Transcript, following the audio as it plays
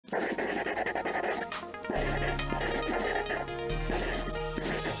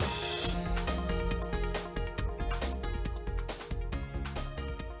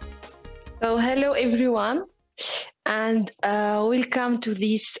So hello everyone, and welcome to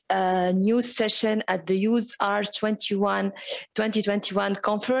this new session at the Use R21 2021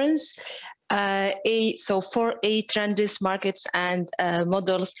 conference. For a trends, markets, and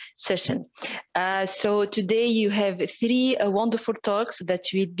models session. So today you have three wonderful talks that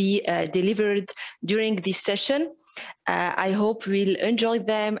will be delivered during this session. I hope you'll enjoy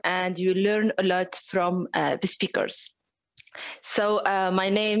them and you'll learn a lot from the speakers. So my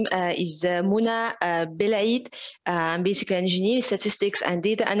name is Muna Belaid. I'm basically an engineer in statistics and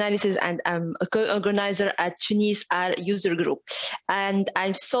data analysis, and I'm a co-organizer at Tunis R user group. And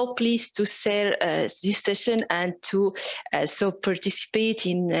I'm so pleased to share this session and to so participate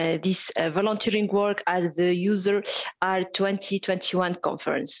in this volunteering work at the User R 2021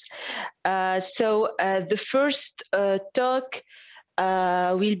 conference. So the first talk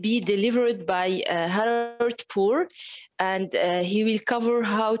will be delivered by Harald Puhr, and he will cover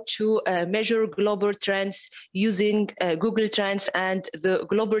how to measure global trends using Google Trends and the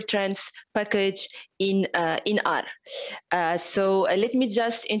Global Trends package in R. So let me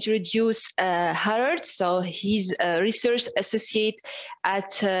just introduce Harald. So he's a research associate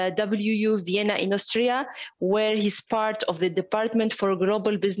at WU Vienna in Austria, where he's part of the Department for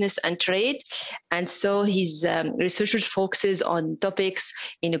Global Business and Trade. And so his research focuses on topics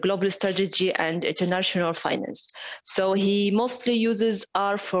in global strategy and international finance. So he mostly uses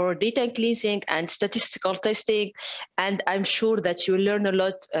R for data cleansing and statistical testing, and I'm sure that you will learn a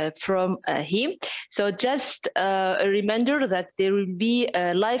lot from him. So just a reminder that there will be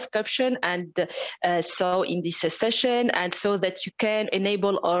a live caption and so in this session, and so that you can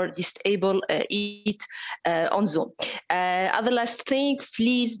enable or disable it on Zoom. Other last thing,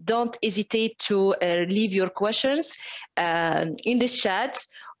 please don't hesitate to leave your questions in the chat,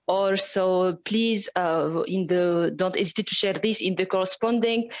 or so please don't hesitate to share this in the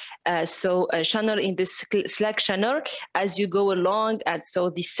corresponding channel in the Slack channel as you go along, and so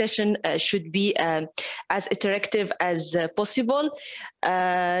this session should be as interactive as possible.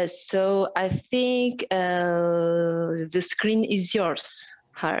 So I think the screen is yours,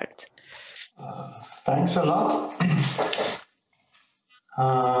 Harald. Thanks a lot.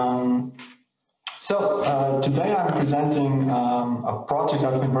 Today I'm presenting a project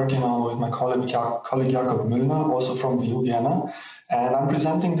I've been working on with my colleague Jakob Müllner, also from VU Vienna, and I'm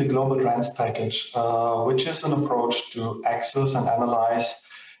presenting the Global Trends package, which is an approach to access and analyze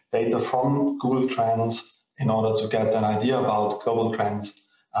data from Google Trends in order to get an idea about global trends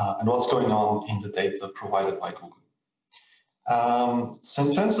and what's going on in the data provided by Google. So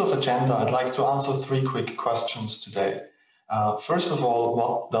in terms of agenda, I'd like to answer three quick questions today. First of all,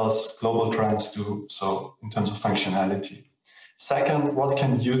 what does Global Trends do, so in terms of functionality? Second, what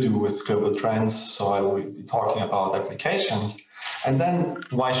can you do with Global Trends? So I will be talking about applications. And then,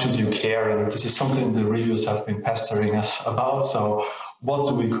 why should you care? And this is something the reviews have been pestering us about. So what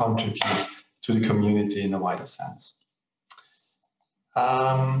do we contribute to the community in a wider sense?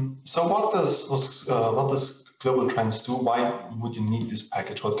 So what does Global Trends do? Why would you need this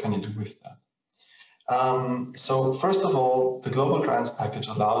package? What can you do with that? So first of all, the Global Trends package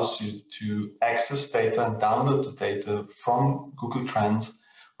allows you to access data and download the data from Google Trends,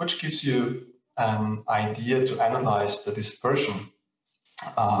 which gives you an idea to analyze the dispersion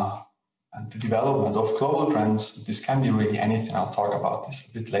and the development of global trends. This can be really anything. I'll talk about this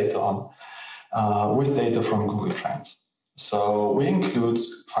a bit later on with data from Google Trends. So we include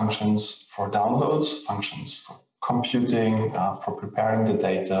functions for downloads, functions for computing, for preparing the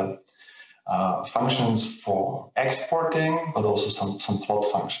data, functions for exporting, but also some plot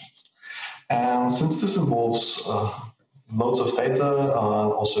functions. And since this involves loads of data,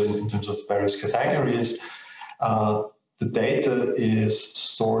 also in terms of various categories, the data is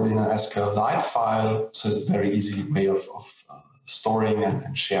stored in an SQLite file, so it's a very easy way of storing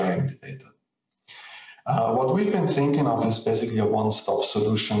and sharing the data. What we've been thinking of is basically a one-stop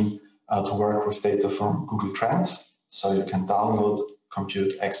solution to work with data from Google Trends, so you can download,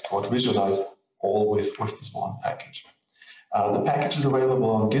 compute, export, visualize, all with this one package. The package is available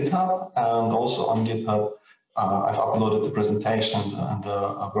on GitHub, and also on GitHub I've uploaded the presentation and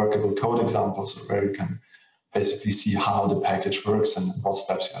a workable code examples where you can basically see how the package works and what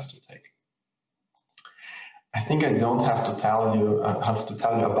steps you have to take. I think I don't have to tell you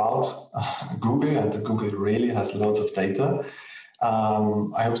about Google, and that Google really has loads of data.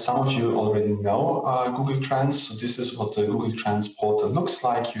 I hope some of you already know Google Trends. So this is what the Google Trends portal looks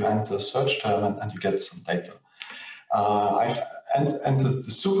like. You enter a search term and you get some data. I've entered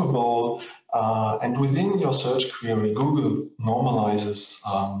the Super Bowl, and within your search query, Google normalizes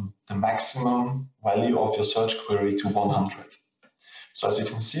the maximum value of your search query to 100. So as you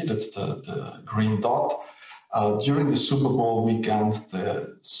can see, that's the green dot. During the Super Bowl weekend,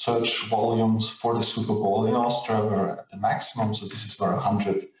 the search volumes for the Super Bowl in Austria were at the maximum. So this is where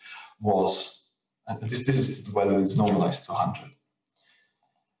 100 was, and this is the value is normalized to 100.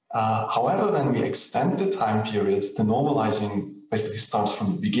 However, when we extend the time period, the normalizing basically starts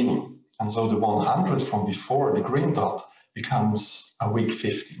from the beginning. And so the 100 from before, the green dot, becomes a week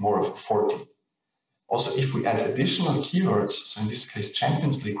 50, more of a 40. Also, if we add additional keywords, so in this case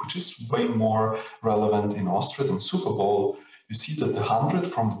Champions League, which is way more relevant in Austria than Super Bowl, you see that the 100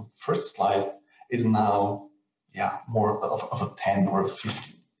 from the first slide is now more of a 10 or a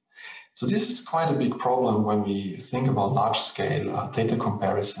 15. So this is quite a big problem when we think about large-scale data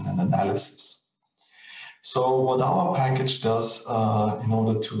comparison and analysis. So what our package does in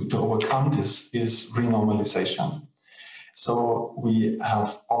order to overcome this is renormalization. So we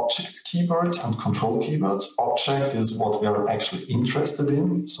have object keywords and control keywords. Object is what we are actually interested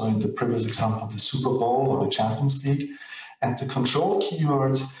in. So in the previous example, the Super Bowl or the Champions League. And the control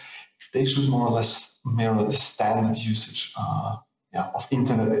keywords, they should more or less mirror the standard usage of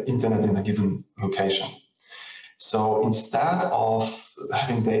internet in a given location. So instead of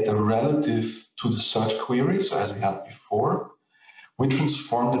having data relative to the search query, so as we had before, we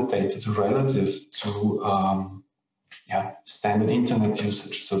transform the data to relative to standard internet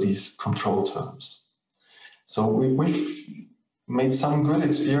usage, so these control terms. So we've made some good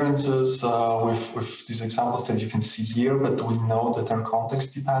experiences with these examples that you can see here, but we know that they're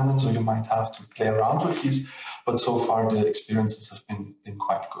context dependent, so you might have to play around with these, but so far the experiences have been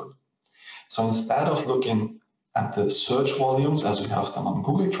quite good. So instead of looking at the search volumes as we have them on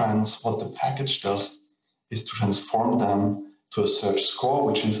Google Trends, what the package does is to transform them to a search score,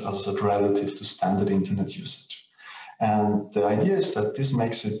 which is, as I said, relative to standard internet usage. And the idea is that this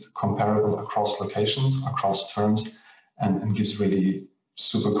makes it comparable across locations, across terms, and gives really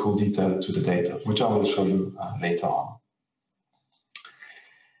super cool detail to the data, which I will show you later on.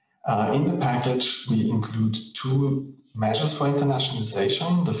 In the package, we include two measures for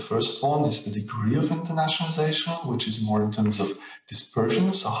internationalization. The first one is the degree of internationalization, which is more in terms of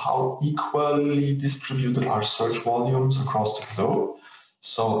dispersion, so how equally distributed are search volumes across the globe.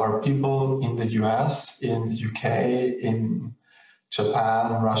 So are people in the US, in the UK, in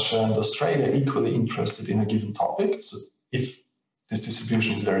Japan, Russia, and Australia equally interested in a given topic? So if this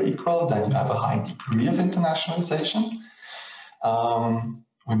distribution is very equal, then you have a high degree of internationalization.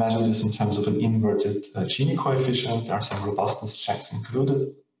 We measure this in terms of an inverted Gini coefficient. There are some robustness checks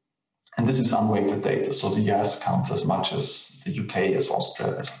included. And this is unweighted data. So the US counts as much as the UK, as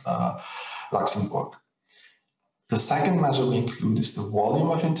Austria, as Luxembourg. The second measure we include is the volume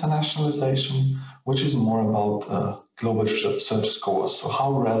of internationalization, which is more about global search scores. So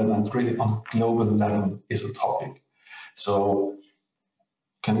how relevant really on global level is a topic. So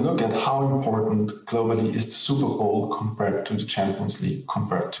can look at how important globally is the Super Bowl compared to the Champions League,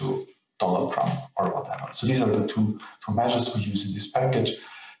 compared to Donald Trump or whatever. So these are the two measures we use in this package,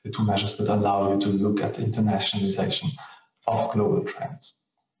 the two measures that allow you to look at the internationalization of global trends.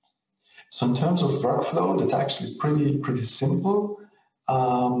 So in terms of workflow, that's actually pretty simple.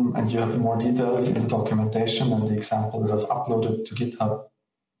 And you have more details in the documentation and the example that I've uploaded to GitHub.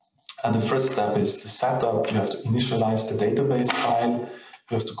 And the first step is the setup. You have to initialize the database file.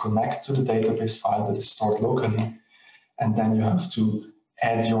 You have to connect to the database file that is stored locally. And then you have to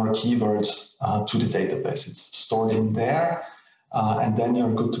add your keywords to the database. It's stored in there. And then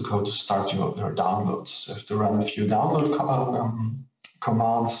you're good to go to start your downloads. So you have to run a few download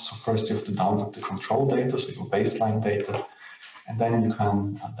commands. So first you have to download the control data, so your baseline data. And then you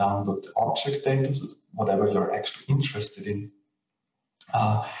can download the object data, so whatever you're actually interested in.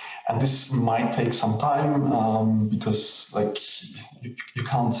 And this might take some time because like you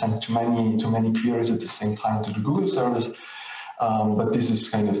can't send too many queries at the same time to the Google service. But this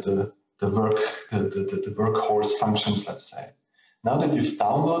is kind of the workhorse functions, let's say. Now that you've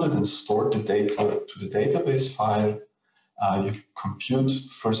downloaded and stored the data to the database file, you compute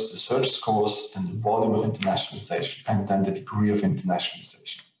first the search scores, then the volume of internationalization, and then the degree of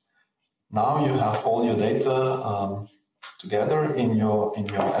internationalization. Now you have all your data together in your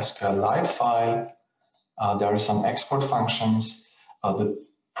SQLite file. There are some export functions that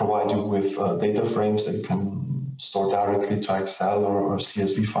provide you with data frames that you can store directly to Excel or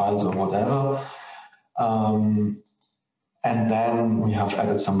CSV files or whatever. And then we have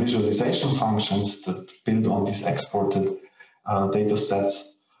added some visualization functions that build on these exported data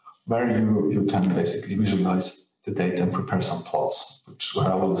sets, where you can basically visualize the data and prepare some plots, where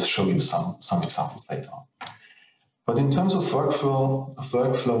I will show you some examples later on. But in terms of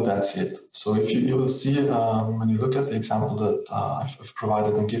workflow, that's it. So if you will see, when you look at the example that I've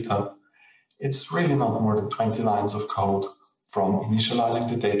provided on GitHub, it's really not more than 20 lines of code from initializing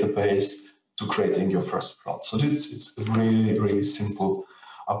the database to creating your first plot. So it's a really, really simple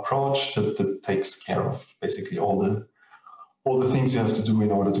approach that takes care of basically all the things you have to do in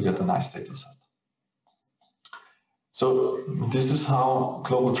order to get a nice data set. So this is how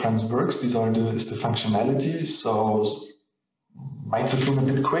Global Trends works. These are the functionalities. So might have been a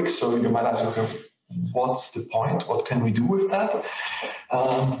bit quick, so you might ask, okay, what's the point? What can we do with that?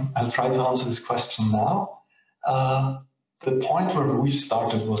 I'll try to answer this question now. The point where we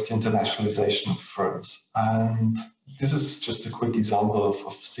started was the internationalization of firms. And this is just a quick example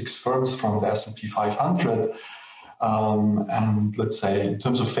of 6 firms from the S&P 500. And let's say in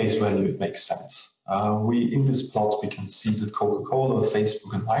terms of face value, it makes sense. In this plot, we can see that Coca-Cola,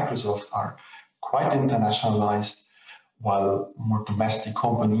 Facebook, and Microsoft are quite internationalized, while more domestic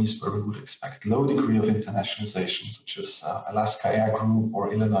companies where we would expect low degree of internationalization, such as Alaska Air Group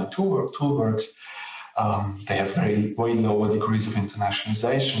or Illinois Toolworks, they have way lower degrees of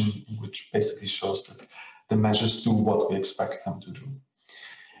internationalization, which basically shows that the measures do what we expect them to do.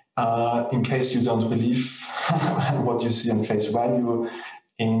 In case you don't believe what you see on face value,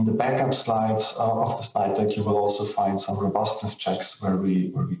 in the backup slides of the slide deck, you will also find some robustness checks where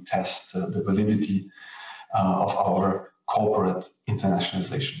we test the validity of our corporate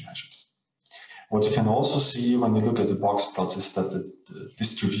internationalization measures. What you can also see when you look at the box plots is that the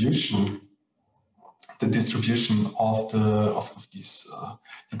distribution of these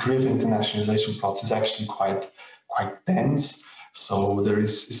degree of internationalization plots is actually quite dense. So there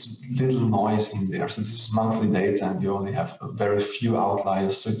is little noise in there. So this is monthly data, and you only have very few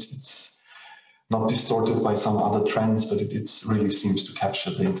outliers. So it's not distorted by some other trends, but it really seems to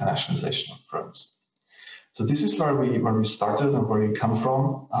capture the internationalization of firms. So this is where we started and where you come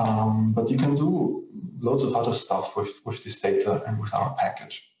from. But you can do loads of other stuff with this data and with our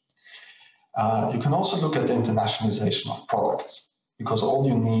package. You can also look at the internationalization of products, because all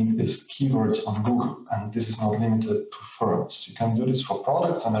you need is keywords on Google, and this is not limited to firms. You can do this for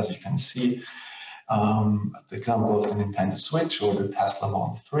products, and as you can see, the example of the Nintendo Switch or the Tesla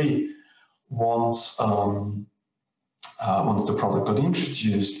Model 3, once the product got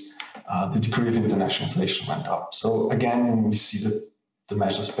introduced, the degree of internationalization went up. So again, we see that the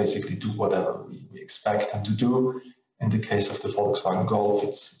measures basically do whatever we expect them to do. In the case of the Volkswagen Golf,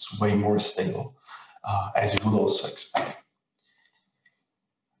 it's way more stable, as you would also expect.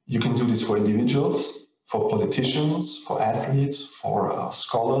 You can do this for individuals, for politicians, for athletes, for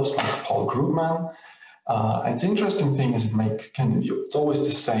scholars like Paul Krugman. And the interesting thing is it's always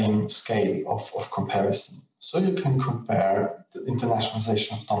the same scale of comparison. So you can compare the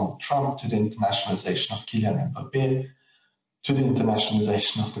internationalization of Donald Trump to the internationalization of Kylian Mbappé, to the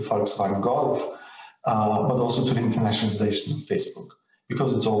internationalization of the Volkswagen Golf, but also to the internationalization of Facebook,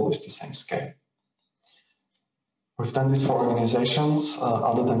 because it's always the same scale. We've done this for organizations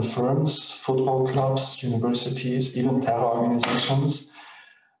other than firms, football clubs, universities, even terror organizations.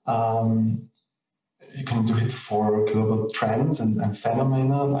 You can do it for global trends and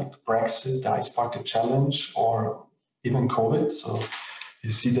phenomena like Brexit, the Ice Bucket Challenge, or even COVID. So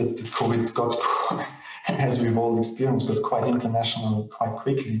you see that the COVID got, as we've all experienced, got quite international quite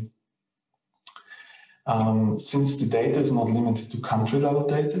quickly. Since the data is not limited to country level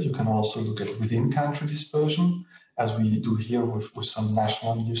data, you can also look at within country dispersion, as we do here with some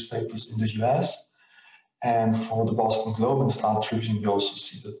national newspapers in the US. And for the Boston Globe and Star Tribune, you also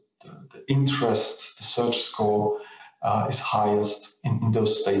see that the interest, the search score is highest in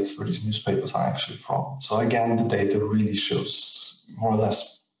those states where these newspapers are actually from. So again, the data really shows more or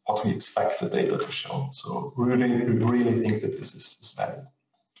less what we expect the data to show. So we really think that this is valid.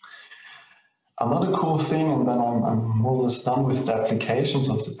 Another cool thing, and then I'm more or less done with the applications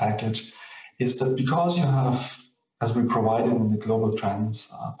of the package, is that because you have, as we provided in the Global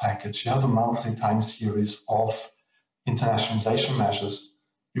Trends package, you have a monthly time series of internationalization measures,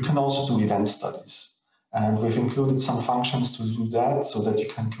 you can also do event studies. And we've included some functions to do that so that you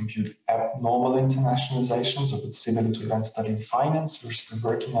can compute abnormal internationalization. So it's similar to event study in finance. We're still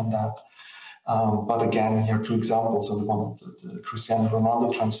working on that. But again, here are 2 examples. So the one of the Cristiano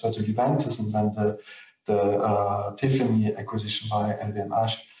Ronaldo transfer to Juventus, and then the Tiffany acquisition by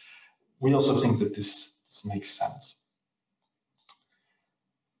LVMH. We also think that this makes sense.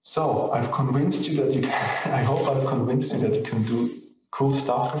 So I've convinced you that you can, I hope I've convinced you that you can do cool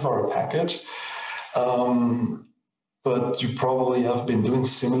stuff with our package. But you probably have been doing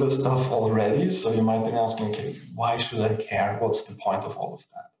similar stuff already. So you might be asking, okay, why should I care? What's the point of all of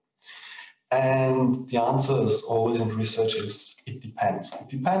that? And the answer is always in research is it depends. It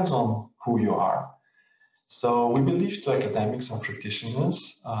depends on who you are. So we believe to academics and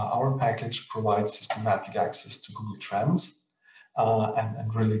practitioners, our package provides systematic access to Google Trends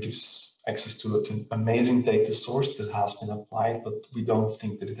and really gives access to an amazing data source that has been applied, but we don't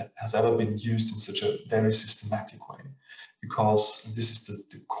think that it has ever been used in such a very systematic way. Because this is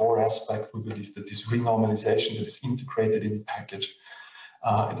the core aspect, we believe that this renormalization that is integrated in the package,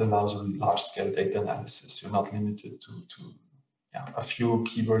 it allows really large-scale data analysis. You're not limited to a few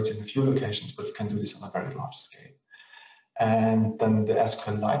keywords in a few locations, but you can do this on a very large scale. And then the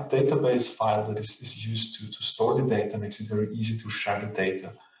SQLite database file that is used to store the data makes it very easy to share the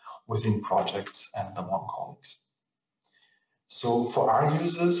data within projects and among colleagues. So for our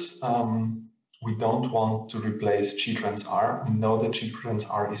users, we don't want to replace gTrends-R. We know that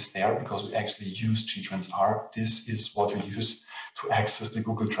gTrends-R is there because we actually use gTrends-R. This is what we use to access the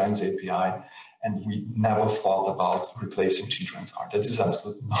Google Trends API. And we never thought about replacing gTrends-R. That is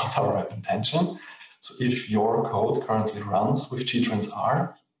absolutely not our intention. So if your code currently runs with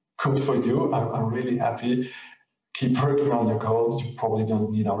gTrends-R, good for you. I'm really happy. Keep working on your code. You probably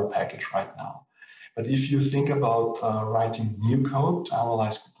don't need our package right now. But if you think about writing new code to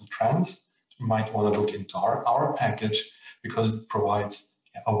analyze Google Trends, you might want to look into our package because it provides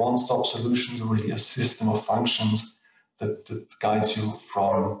a one-stop solution, really a system of functions that guides you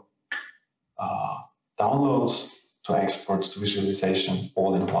from downloads to exports to visualization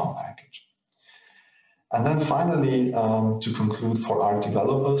all in one package. And then finally, to conclude for our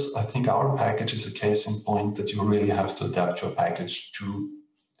developers, I think our package is a case in point that you really have to adapt your package to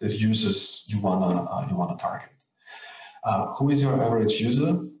the users you wanna target. Who is your average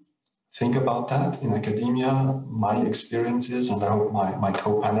user? Think about that. In academia, my experiences, and I hope my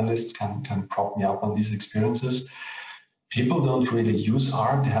co-panelists can prop me up on these experiences, people don't really use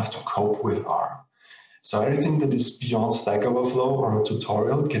R, they have to cope with R. So everything that is beyond Stack Overflow or a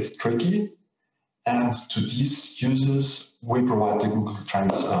tutorial gets tricky. And to these users, we provide the Google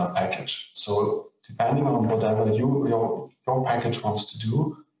Trends package. So depending on whatever your package wants to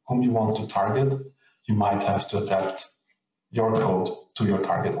do, whom you want to target, you might have to adapt your code to your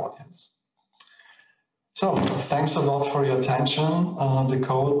target audience. So thanks a lot for your attention. The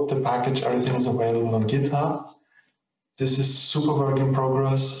code, the package, everything is available on GitHub. This is super work in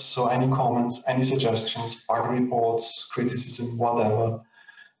progress, so any comments, any suggestions, bug reports, criticism, whatever,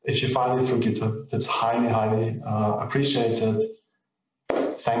 if you file it through GitHub, that's highly, highly appreciated.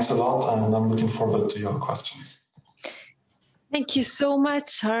 Thanks a lot, and I'm looking forward to your questions. Thank you so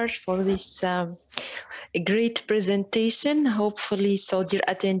much, Harald, for this great presentation. Hopefully, so dear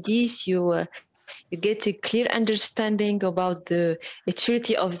attendees, you get a clear understanding about the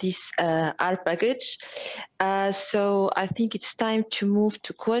maturity of this R package. So I think it's time to move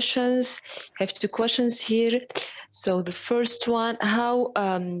to questions. I have two questions here. So the first one, how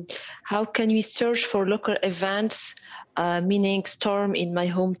can we search for local events, meaning storm in my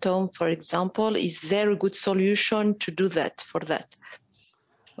hometown, for example? Is there a good solution to do that for that?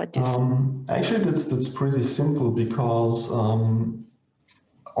 What do you think? Actually, that's pretty simple because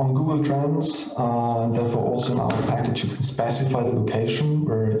on Google Trends, and therefore also in our package, you can specify the location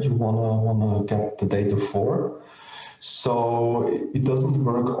where you wanna get the data for. So it doesn't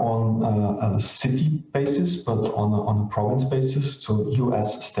work on a city basis, but on a province basis, so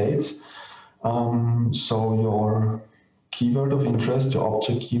US states. So your keyword of interest, your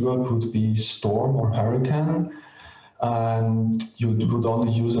object keyword would be storm or hurricane, and you would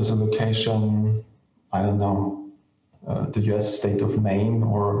only use as a location, I don't know, the US state of Maine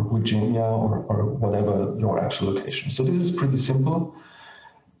or Virginia or whatever your actual location. So this is pretty simple.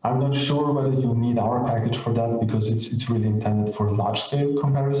 I'm not sure whether you need our package for that because it's really intended for large-scale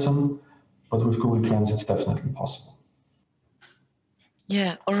comparison, but with Google Trends, it's definitely possible.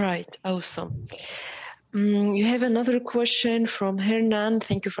 Yeah, all right, awesome. You have another question from Hernan.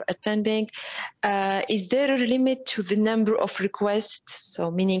 Thank you for attending. Is there a limit to the number of requests, so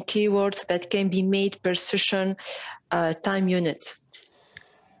meaning keywords that can be made per session time unit?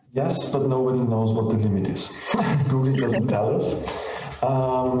 Yes, but nobody knows what the limit is. Google doesn't tell us.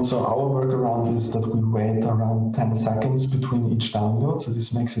 So our workaround is that we wait around 10 seconds between each download. So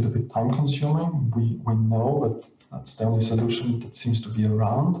this makes it a bit time consuming. We know, but that's the only solution that seems to be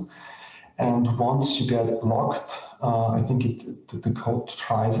around. And once you get blocked, I think the code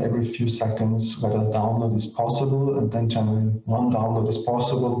tries every few seconds whether a download is possible, and then generally one download is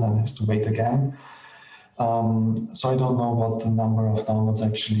possible, then it has to wait again. So I don't know what the number of downloads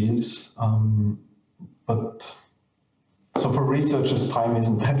actually is, but so for researchers, time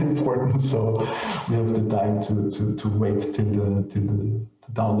isn't that important. So we have the time to wait till the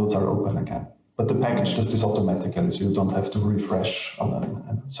the downloads are open again. But the package does this automatically, so you don't have to refresh on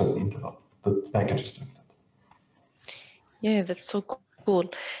a certain interval. The package is doing that. Yeah, that's so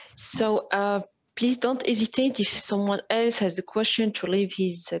cool. So please don't hesitate if someone else has a question to leave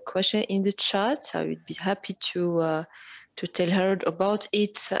his question in the chat. I would be happy to tell her about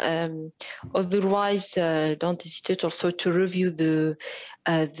it. Otherwise, don't hesitate also to review the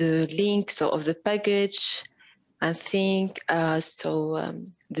links of the package. I think the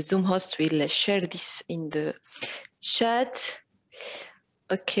Zoom host will share this in the chat.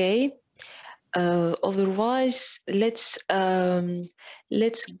 Okay. Otherwise, let's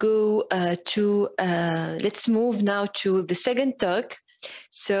move now to the second talk.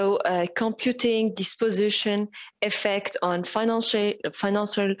 So, computing disposition effect on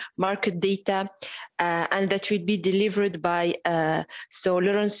financial market data, and that will be delivered by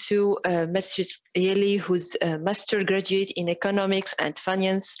Lorenzo Mazzucchelli, who's a master graduate in economics and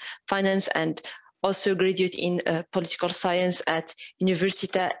finance, and also graduate in political science at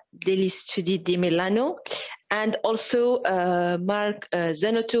Università degli Studi di Milano, and also Mark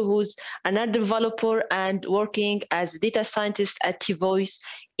Zanotti, who's an art developer and working as a data scientist at T-Voice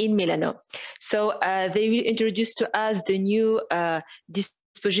in Milano. So they will introduce to us the new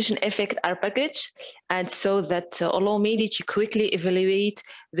disposition effect R package, and so that allow me to quickly evaluate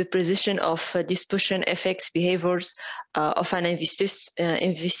the precision of disposition effects behaviors of an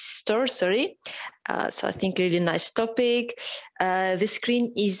investor. So I think really nice topic. The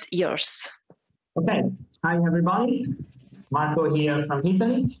screen is yours. Okay, hi everybody. Marco here from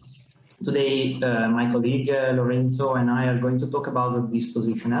Italy. Today, my colleague Lorenzo and I are going to talk about the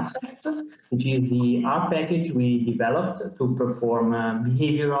disposition effect, which is the R package we developed to perform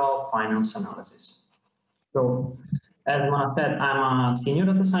behavioral finance analysis. So, as Mona said, I'm a senior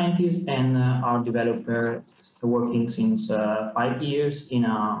data scientist and R developer working since 5 years in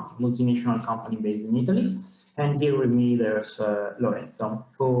a multinational company based in Italy. And here with me there's Lorenzo,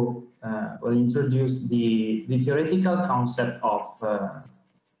 who will introduce the theoretical concept of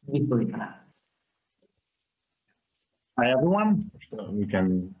disposition effect. Hi everyone. We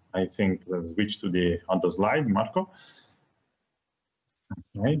can, I think, switch to the other slide, Marco.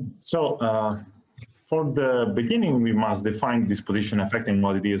 Okay. So for the beginning, we must define disposition effect and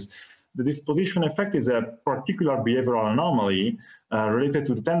what it is. The disposition effect is a particular behavioral anomaly related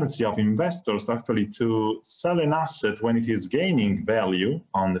to the tendency of investors actually to sell an asset when it is gaining value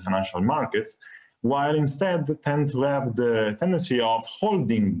on the financial markets, while instead tend to have the tendency of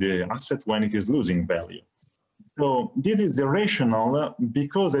holding the asset when it is losing value. So this is irrational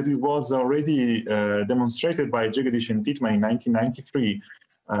because it was already demonstrated by Jagadish and Titman in 1993.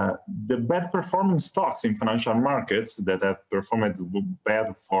 The bad performing stocks in financial markets that have performed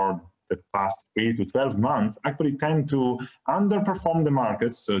bad for the past 3 to 12 months actually tend to underperform the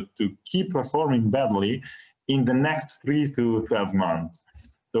markets, so to keep performing badly in the next 3 to 12 months.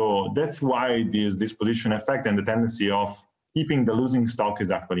 So that's why this disposition effect and the tendency of keeping the losing stock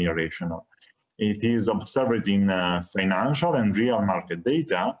is actually irrational. It is observed in financial and real market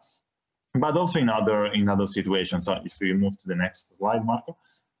data, but also in other situations. So if we move to the next slide, Marco.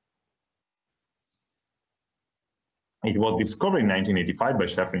 It was discovered in 1985 by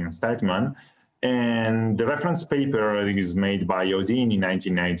Sheffrin and Stetman, and the reference paper is made by Odin in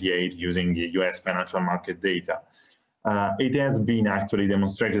 1998 using US financial market data. It has been actually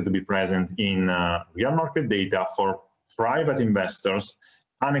demonstrated to be present in real market data for private investors,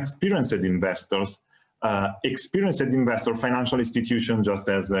 unexperienced investors, experienced investor, financial institutions, just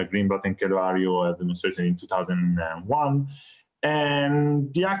as Greenblatt and Keloario demonstrated in 2001.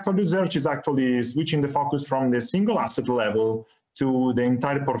 And the actual research is actually switching the focus from the single asset level to the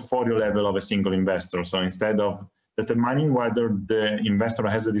entire portfolio level of a single investor. So instead of determining whether the investor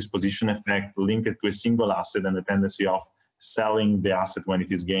has a disposition effect linked to a single asset and the tendency of selling the asset when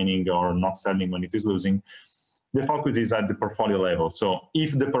it is gaining or not selling when it is losing, the focus is at the portfolio level. So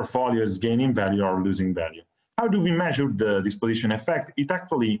if the portfolio is gaining value or losing value. How do we measure the disposition effect? It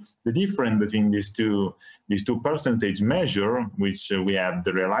actually, the difference between these two percentage measure, which we have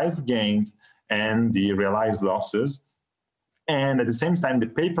the realized gains and the realized losses, and at the same time the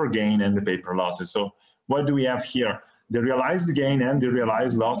paper gain and the paper losses. So what do we have here? The realized gain and the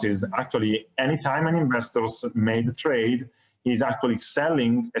realized loss is actually anytime an investor made a trade, is actually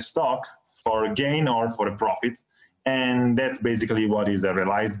selling a stock for a gain or for a profit, and that's basically what is a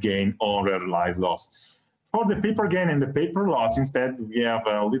realized gain or a realized loss. For the paper gain and the paper loss, instead, we have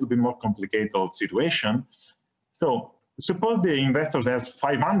a little bit more complicated situation. So suppose the investor has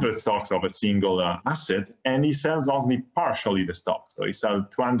 500 stocks of a single asset, and he sells only partially the stock. So he sells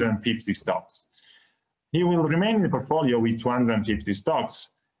 250 stocks. he will remain in the portfolio with 250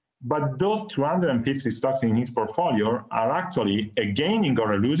 stocks, but those 250 stocks in his portfolio are actually a gaining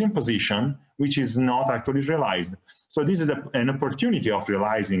or a losing position, which is not actually realized. So this is an opportunity of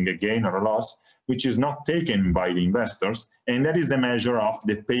realizing a gain or a loss, which is not taken by the investors, and that is the measure of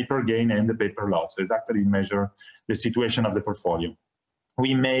the paper gain and the paper loss. So it's actually measure the situation of the portfolio.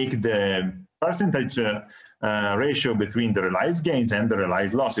 We make the percentage ratio between the realized gains and the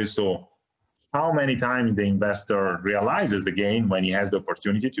realized losses. So how many times the investor realizes the gain when he has the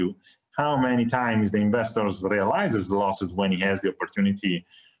opportunity to, how many times the investor realizes the losses when he has the opportunity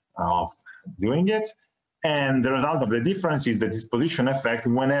of doing it. And the result of the difference is the disposition effect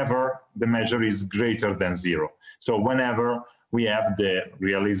whenever the measure is greater than 0. So whenever we have the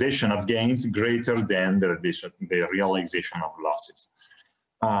realization of gains greater than the realization of losses.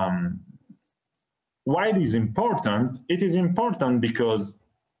 Why it is important? It is important because,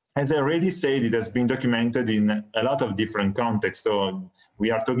 as I already said, it has been documented in a lot of different contexts. So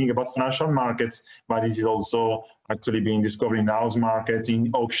we are talking about financial markets, but it is also actually being discovered in house markets,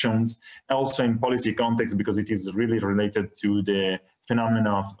 in auctions, also in policy context, because it is really related to the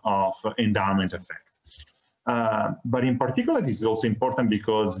phenomenon of endowment effect. But in particular, this is also important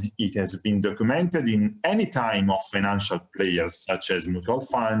because it has been documented in any time of financial players, such as mutual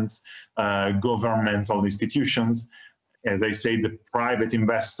funds, governmental institutions, as I say, the private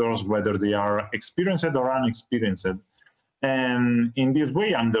investors, whether they are experienced or unexperienced. And in this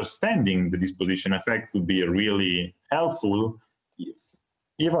way, understanding the disposition effect would be really helpful,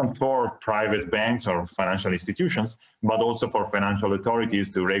 even for private banks or financial institutions, but also for financial authorities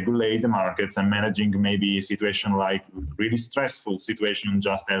to regulate the markets and managing maybe a situation like really stressful situation,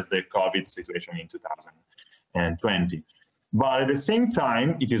 just as the COVID situation in 2020. But at the same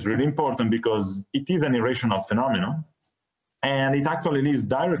time, it is really important because it is an irrational phenomenon, and it actually leads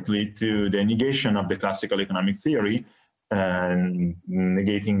directly to the negation of the classical economic theory, and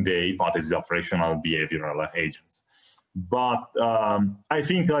negating the hypothesis of rational behavioral agents. But I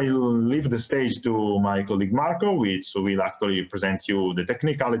think I'll leave the stage to my colleague Marco, which will actually present you the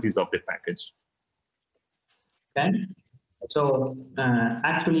technicalities of the package. Okay. So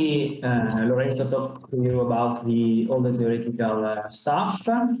actually, Lorenzo talked to you about all the theoretical stuff.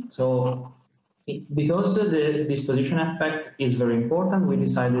 So because the disposition effect is very important, we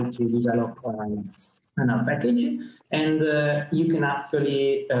decided to develop a package, and you can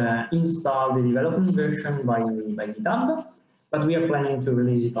actually install the development version by GitHub, but we are planning to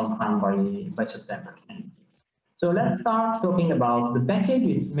release it on time by September. So let's start talking about the package,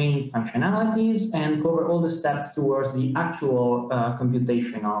 its main functionalities, and cover all the steps towards the actual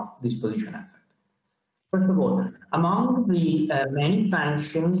computation of disposition effect. First of all, among the many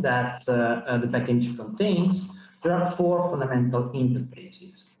functions that the package contains, there are 4 fundamental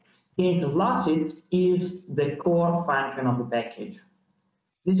interfaces. Gains and losses is the core function of the package.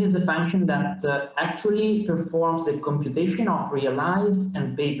 This is the function that actually performs the computation of realized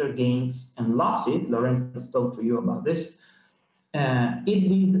and paper gains and losses. Lorenzo talked to you about this. It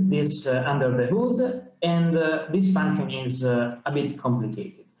did this under the hood, and this function is a bit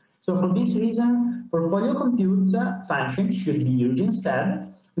complicated. So for this reason, portfolio compute function should be used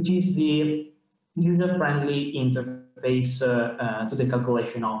instead, which is the user-friendly interface to the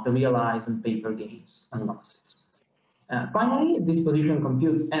calculation of the realized and paper gains and losses. Finally, disposition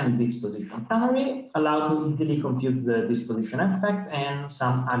compute and disposition summary allow to easily compute the disposition effect and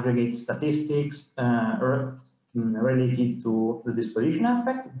some aggregate statistics related to the disposition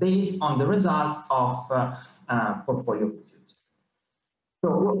effect based on the results of portfolio compute. So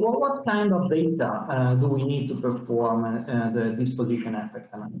what kind of data do we need to perform the disposition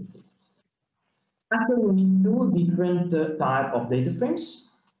effect analysis? Actually, we need 2 different types of data frames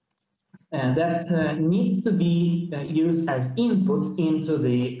that needs to be used as input into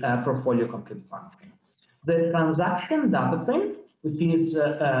the portfolio compute function. The transaction data frame, which is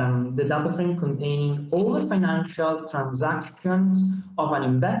the data frame containing all the financial transactions of an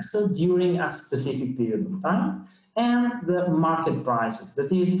investor during a specific period of time, and the market prices,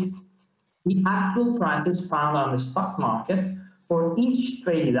 that is, the actual prices found on the stock market for each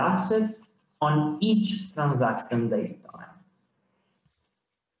traded asset on each transaction date time.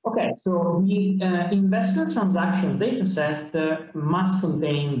 Okay, so the investor transaction data set must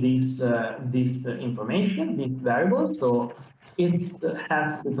contain this information, these variables. So it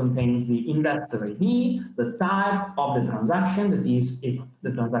has to contain the investor ID, the type of the transaction, that is, if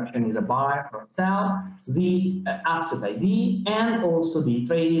the transaction is a buy or sell, the asset ID, and also the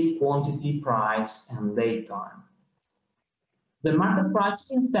traded quantity, price, and date time. The market price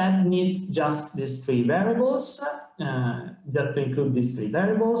instead needs just these three variables, just to include these three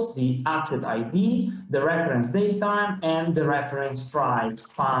variables, the asset ID, the reference date time, and the reference price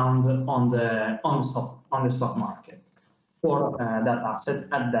found on the stock market for that asset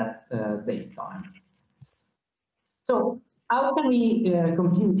at that date time. So how can we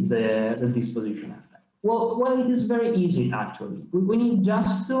compute the disposition effect? Well, it is very easy actually. We need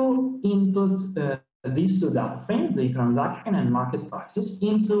just to input these two data frames, the transaction and market prices,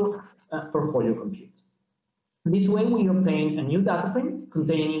 into portfolio compute. This way we obtain a new data frame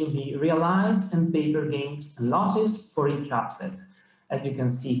containing the realized and paper gains and losses for each asset, as you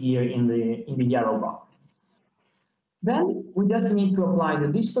can see here in the yellow box. Then we just need to apply the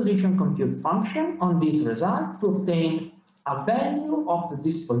disposition compute function on this result to obtain a value of the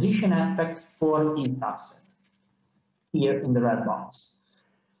disposition effect for each asset, here in the red box.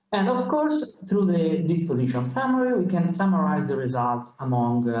 And of course, through the disposition summary, we can summarize the results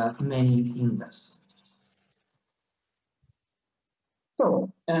among many investors.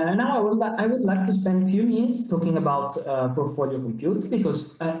 So now I would like to spend a few minutes talking about portfolio compute,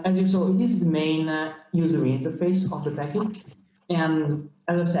 because as you saw, it is the main user interface of the package. And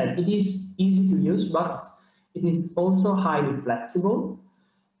as I said, it is easy to use, but it is also highly flexible,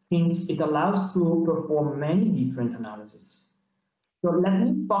 since it allows to perform many different analyses. So let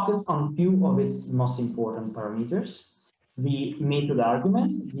me focus on a few of its most important parameters: the method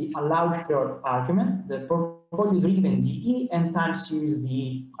argument, the allow short argument, the portfolio-driven DE, and time series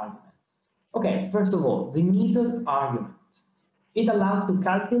DE argument. Okay, first of all, the method argument. It allows to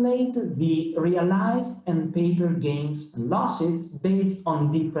calculate the realized and paper gains and losses based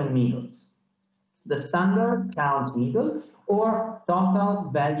on different methods: the standard count method or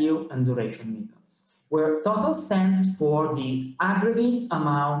total value and duration methods, where total stands for the aggregate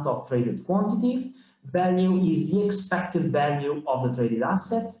amount of traded quantity, value is the expected value of the traded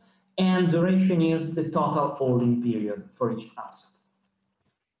asset, and duration is the total holding period for each asset.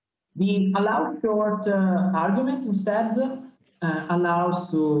 The allow short argument instead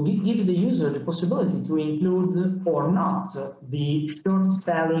gives the user the possibility to include or not the short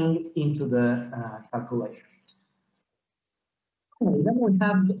selling into the calculation. Then we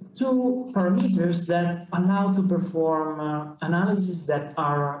have two parameters that allow to perform analysis that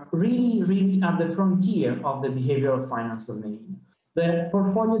are really at the frontier of the behavioral finance domain. The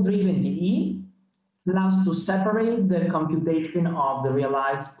portfolio-driven DE allows to separate the computation of the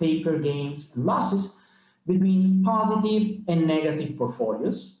realized paper gains and losses between positive and negative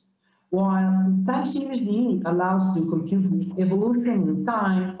portfolios, while time series DE allows to compute the evolution in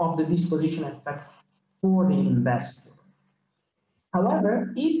time of the disposition effect for the investor.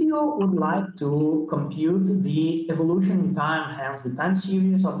 However, if you would like to compute the evolution in time, hence the time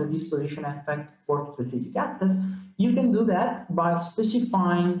series of the disposition effect for specific assets, you can do that by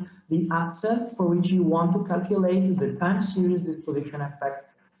specifying the asset for which you want to calculate the time series disposition effect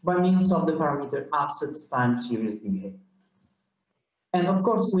by means of the parameter asset time series DE. And of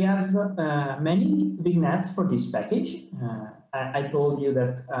course, we have many vignettes for this package. I told you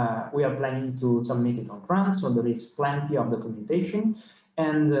that we are planning to submit it on front, so there is plenty of documentation.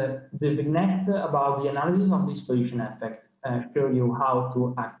 And the vignette about the analysis of disposition effect show you how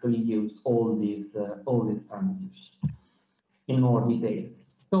to actually use all these parameters in more detail.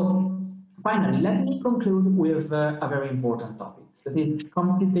 So finally, let me conclude with a very important topic, that is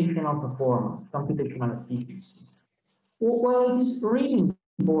computational performance, computational efficiency. Well, it is really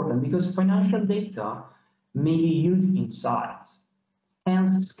important because financial data may be huge in size,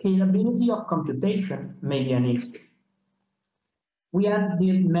 hence scalability of computation may be an issue. We have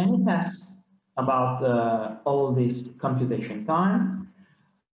did many tests about all this computation time.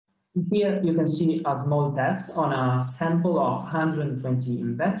 Here you can see a small test on a sample of 120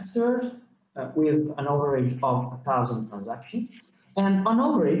 investors with an average of 1,000 transactions. And on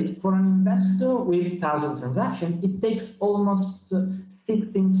average, for an investor with 1,000 transactions, it takes almost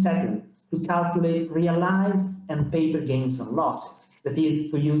 16 seconds to calculate realized and paper gains and losses, that is,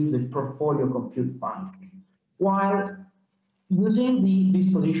 to use the portfolio compute function. While using the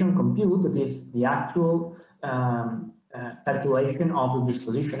disposition compute, that is, the actual calculation of the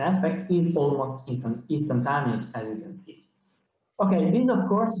disposition effect, is almost instantaneous, as you can see. Okay, this of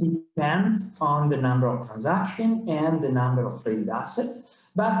course depends on the number of transactions and the number of traded assets,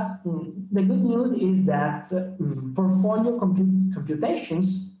 but the good news is that portfolio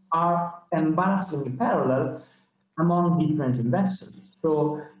computations are embarrassingly parallel among different investors.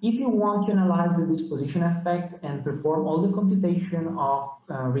 So if you want to analyze the disposition effect and perform all the computation of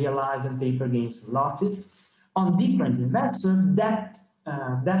realized and paper gains and losses on different investors, that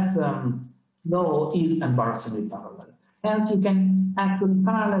law is embarrassingly parallel. Hence, you can actually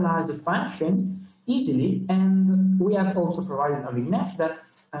parallelize the function easily, and we have also provided a vignette that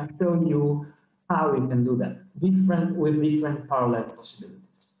show you how you can do that, with different parallel possibilities.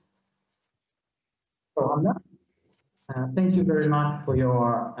 So, Anna, thank you very much for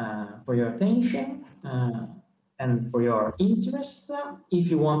your attention and for your interest. If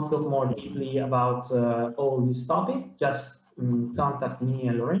you want to talk more deeply about all this topic, just contact me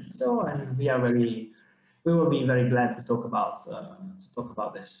and Lorenzo, and we will be very glad to talk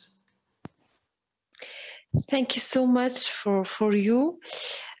about this. Thank you so much for you.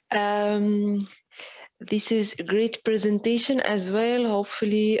 This is a great presentation as well.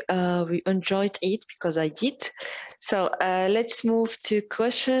 Hopefully we enjoyed it, because I did. So let's move to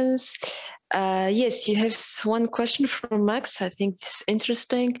questions. Yes, you have one question from Max. I think this is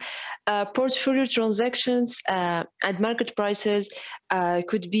interesting. Portfolio transactions and market prices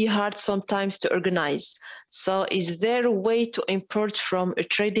could be hard sometimes to organize. So is there a way to import from a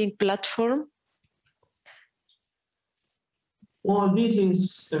trading platform? Well, this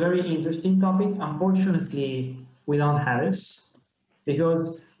is a very interesting topic. Unfortunately, we don't have this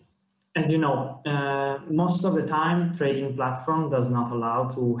because, as you know, most of the time, trading platform does not allow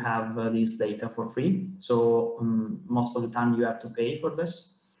to have this data for free. So most of the time, you have to pay for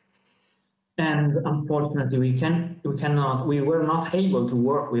this. And unfortunately, we were not able to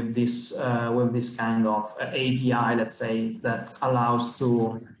work with this kind of API, let's say, that allows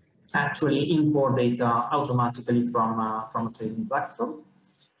to actually import data automatically from a trading platform.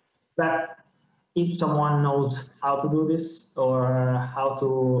 But if someone knows how to do this, or how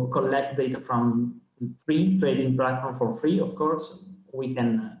to collect data from free trading platform for free, of course, we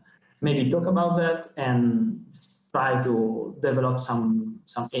can maybe talk about that and try to develop some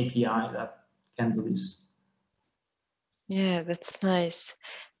API that can do this. Yeah, that's nice.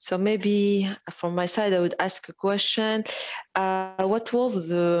 So maybe from my side, I would ask a question. What was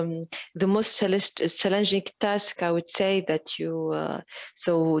the most challenging task, I would say, that you,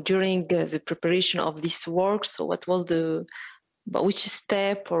 so during the preparation of this work, so what was which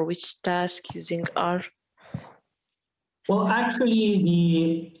step or which task using R? Well, actually,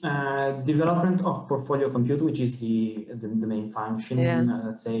 the development of portfolio compute, which is the main function, yeah.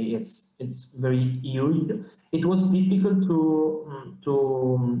 Let's say it's very huge. It was difficult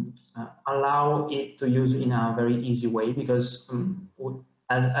to allow it to use in a very easy way because,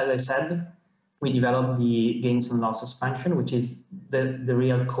 as I said, we developed the gains and losses function, which is the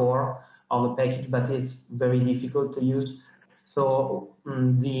real core of the package, but it's very difficult to use. So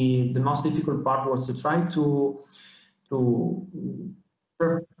the most difficult part was to try to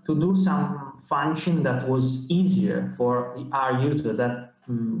do some function that was easier for the R user, that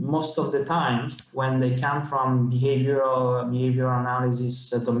most of the time when they come from behavioral analysis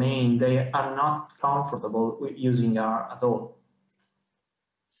domain, they are not comfortable with using R at all.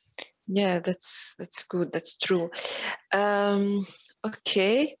 Yeah, that's good. That's true.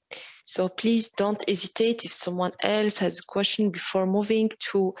 Okay, so please don't hesitate if someone else has a question before moving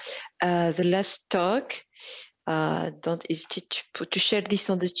to the last talk. Don't hesitate to share this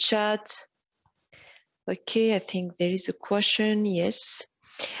on the chat. Okay, I think there is a question. Yes.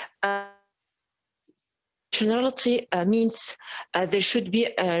 Functionality means there should be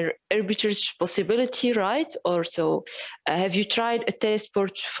an arbitrage possibility, right? Or so, have you tried a test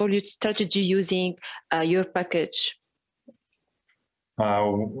portfolio strategy using your package? I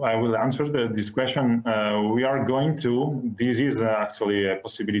will answer this question. We are going to. This is actually a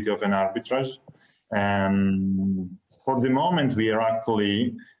possibility of an arbitrage. For the moment, we are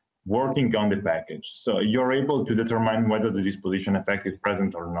actually working on the package. So you're able to determine whether the disposition effect is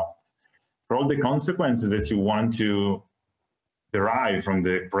present or not. For all the consequences that you want to derive from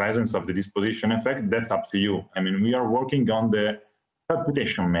the presence of the disposition effect, that's up to you. I mean, we are working on the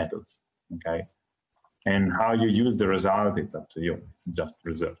computation methods, okay? And how you use the result, it's up to you. It's just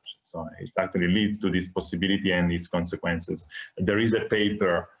research. So it actually leads to this possibility and its consequences. There is a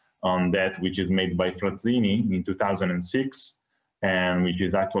paper on that, which is made by Frazzini in 2006, and which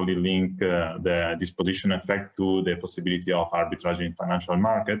is actually linked the disposition effect to the possibility of arbitrage in financial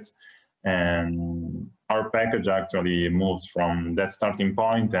markets. And our package actually moves from that starting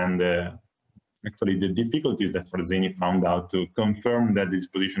point, and actually the difficulties that Frazzini found out to confirm that the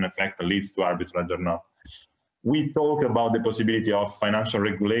disposition effect leads to arbitrage or not. We talk about the possibility of financial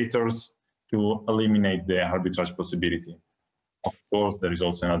regulators to eliminate the arbitrage possibility. Of course, there is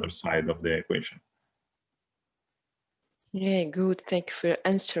also another side of the equation. Yeah, good. Thank you for your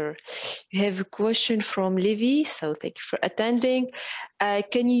answer. We have a question from Levi, so thank you for attending.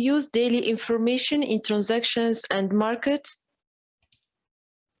 Can you use daily information in transactions and markets?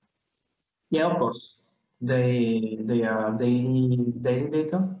 Yeah, of course. they are daily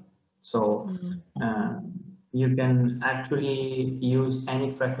data. So you can actually use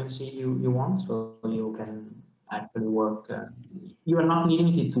any frequency you want. So you can actually work. You are not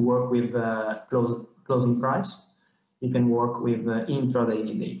limited to work with closing price. You can work with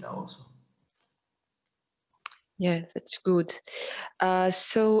intraday data also. Yeah, that's good.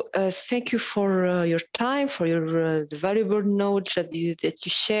 So thank you for your time, for your valuable knowledge that you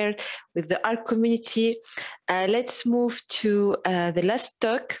shared with the R community. Let's move to the last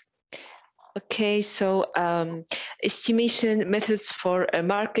talk. Okay, so estimation methods for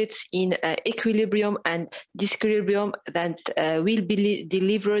markets in equilibrium and disequilibrium that will be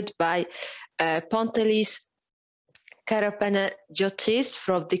delivered by Pantelis, Karapanagiotis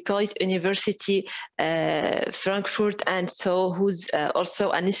from the University Frankfurt, and so who's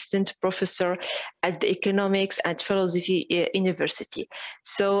also an assistant professor at the Economics and Philosophy University.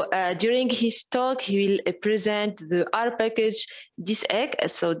 So during his talk, he will present the R package diseq,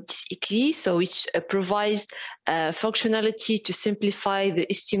 so diseq, so which provides functionality to simplify the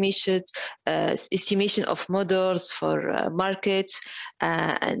estimation of models for markets,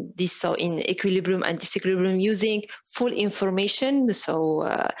 and this so in equilibrium and disequilibrium using full information, so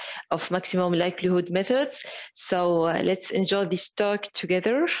of maximum likelihood methods. So let's enjoy this talk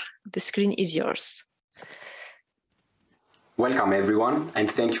together. The screen is yours. Welcome everyone, and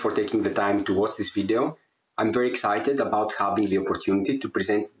thank you for taking the time to watch this video. I'm very excited about having the opportunity to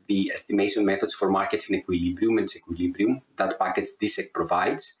present the estimation methods for markets in equilibrium and disequilibrium that package diseq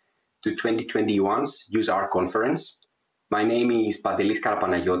provides to 2021's UseR conference. My name is Pantelis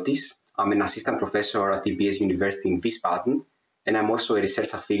Karapanagiotis. I'm an assistant professor at EBS University in Wiesbaden, and I'm also a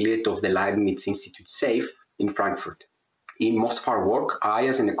research affiliate of the Leibniz Institute SAFE in Frankfurt. In most of our work, I,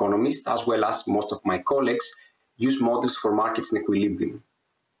 as an economist, as well as most of my colleagues, use models for markets in equilibrium.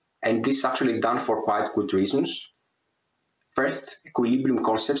 And this is actually done for quite good reasons. First, equilibrium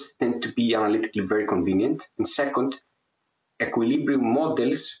concepts tend to be analytically very convenient. And second, equilibrium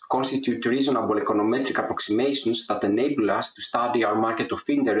models constitute reasonable econometric approximations that enable us to study our market of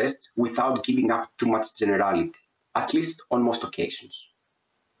interest without giving up too much generality, at least on most occasions.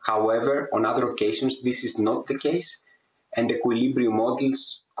 However, on other occasions, this is not the case, and equilibrium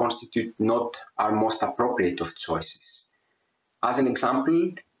models constitute not our most appropriate of choices. As an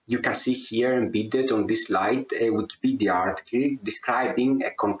example, you can see here embedded on this slide a Wikipedia article describing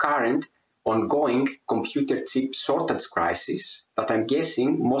a concurrent ongoing computer chip shortage crisis that I'm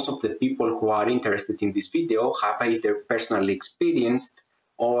guessing most of the people who are interested in this video have either personally experienced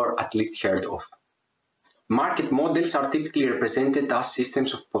or at least heard of. Market models are typically represented as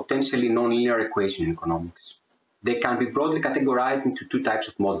systems of potentially nonlinear equation economics. They can be broadly categorized into two types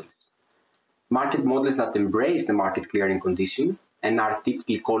of models. Market models that embrace the market clearing condition and are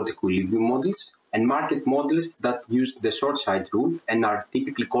typically called equilibrium models, and market models that use the short side rule and are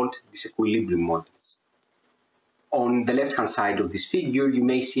typically called disequilibrium models. On the left-hand side of this figure, you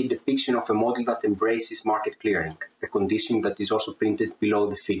may see a depiction of a model that embraces market clearing, the condition that is also printed below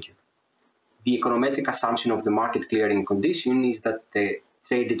the figure. The econometric assumption of the market clearing condition is that the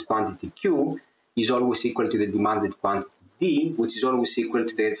traded quantity Q is always equal to the demanded quantity D, which is always equal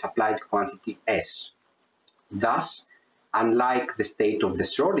to the supplied quantity S. Thus, unlike the state of the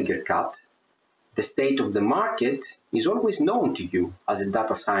Schrödinger cat, the state of the market is always known to you as a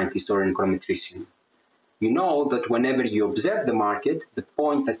data scientist or an econometrician. You know that whenever you observe the market, the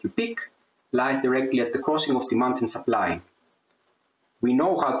point that you pick lies directly at the crossing of demand and supply. We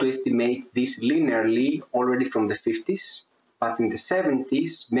know how to estimate this linearly already from the 50s, but in the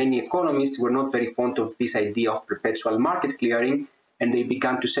 70s, many economists were not very fond of this idea of perpetual market clearing, and they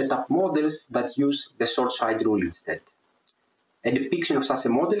began to set up models that use the short side rule instead. A depiction of such a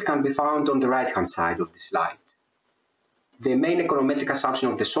model can be found on the right-hand side of the slide. The main econometric assumption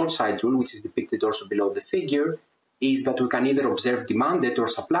of the short side rule, which is depicted also below the figure, is that we can either observe demanded or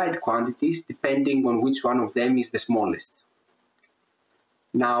supplied quantities depending on which one of them is the smallest.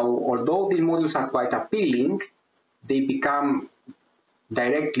 Now, although these models are quite appealing, they become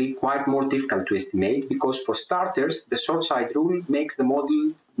directly quite more difficult to estimate because, for starters, the short side rule makes the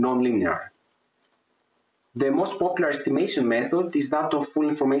model nonlinear. The most popular estimation method is that of full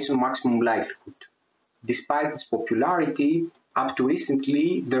information maximum likelihood. Despite its popularity, up to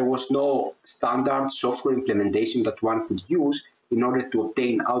recently, there was no standard software implementation that one could use in order to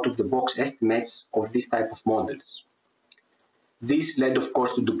obtain out-of-the-box estimates of this type of models. This led, of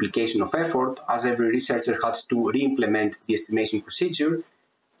course, to duplication of effort, as every researcher had to re-implement the estimation procedure,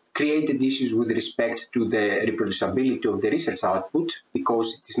 created issues with respect to the reproducibility of the research output,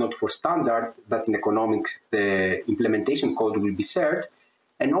 because it is not for standard that in economics the implementation code will be shared,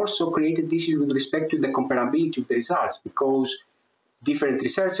 and also created issues with respect to the comparability of the results, because different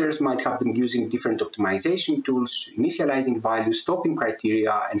researchers might have been using different optimization tools, initializing values, stopping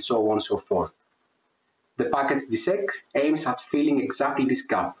criteria, and so on and so forth. The package diseq aims at filling exactly this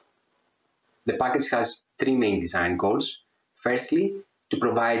gap. The package has three main design goals. Firstly, to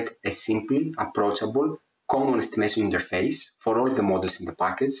provide a simple, approachable, common estimation interface for all the models in the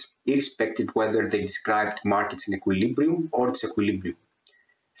package, irrespective whether they described markets in equilibrium or disequilibrium.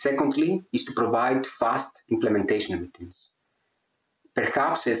 Secondly, is to provide fast implementation routines.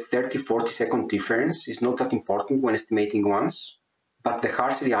 Perhaps a 30-40 second difference is not that important when estimating once, but the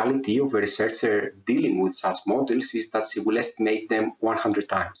harsh reality of a researcher dealing with such models is that she will estimate them 100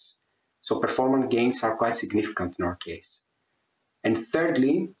 times. So performance gains are quite significant in our case. And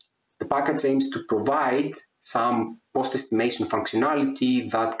thirdly, the package aims to provide some post-estimation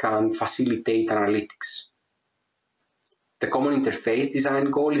functionality that can facilitate analytics. The common interface design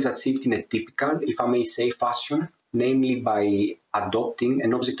goal is achieved in a typical, if I may say, fashion, namely by adopting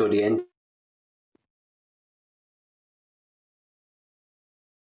an object-oriented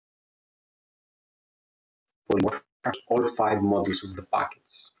all five models of the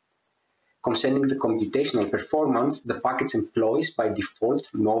package. Concerning the computational performance, the package employs by default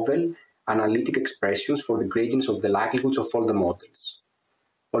novel analytic expressions for the gradients of the likelihoods of all the models.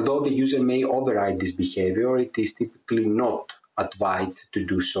 Although the user may override this behavior, it is typically not advised to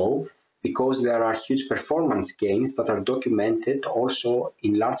do so, because there are huge performance gains that are documented also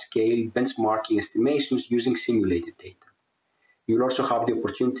in large-scale benchmarking estimations using simulated data. You'll also have the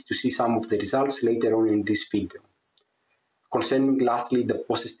opportunity to see some of the results later on in this video. Concerning lastly the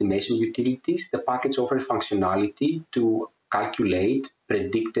post-estimation utilities, the package offers functionality to calculate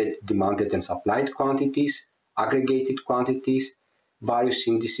predicted demanded and supplied quantities, aggregated quantities, various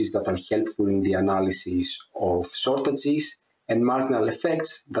indices that are helpful in the analysis of shortages, and marginal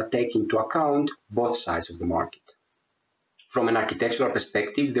effects that take into account both sides of the market. From an architectural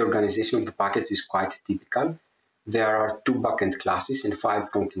perspective, the organization of the package is quite typical. There are 2 backend classes and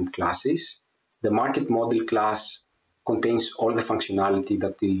 5 frontend classes. The market model class contains all the functionality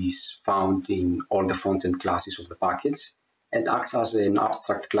that is found in all the frontend classes of the package and acts as an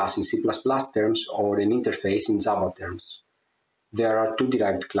abstract class in C++ terms or an interface in Java terms. There are 2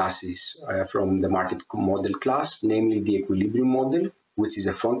 derived classes from the market model class, namely the equilibrium model, which is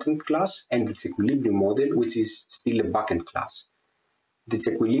a front-end class, and the disequilibrium model, which is still a back-end class. The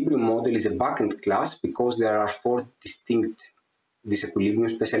disequilibrium model is a back-end class because there are 4 distinct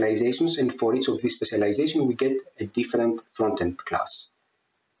disequilibrium specializations, and for each of these specializations we get a different front-end class.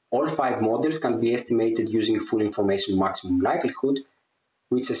 All 5 models can be estimated using full information maximum likelihood,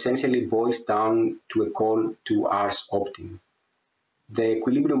 which essentially boils down to a call to R's optim. The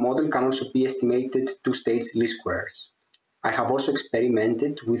equilibrium model can also be estimated 2-stage least squares. I have also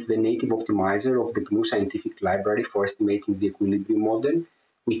experimented with the native optimizer of the GNU scientific library for estimating the equilibrium model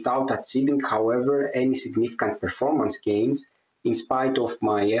without achieving, however, any significant performance gains in spite of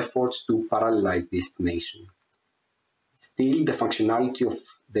my efforts to parallelize the estimation. Still, the functionality of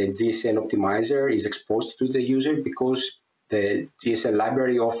the GSL optimizer is exposed to the user because the GSL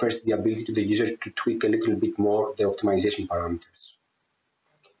library offers the ability to the user to tweak a little bit more the optimization parameters.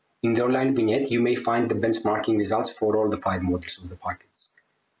 In the online vignette, you may find the benchmarking results for all the 5 models of the package.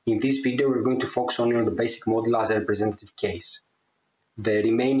 In this video, we're going to focus only on the basic model as a representative case. The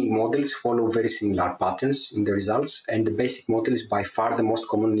remaining models follow very similar patterns in the results, and the basic model is by far the most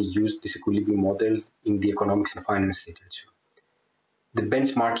commonly used disequilibrium model in the economics and finance literature. The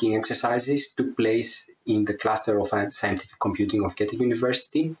benchmarking exercises took place in the cluster of scientific computing of Goethe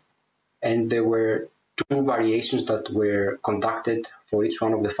University, and there were 2 variations that were conducted for each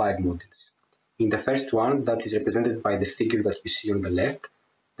one of the 5 models. In the first one, that is represented by the figure that you see on the left,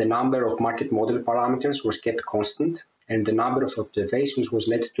 the number of market model parameters was kept constant, and the number of observations was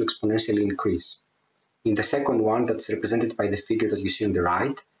led to exponentially increase. In the second one, that's represented by the figure that you see on the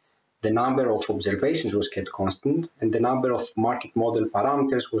right, the number of observations was kept constant, and the number of market model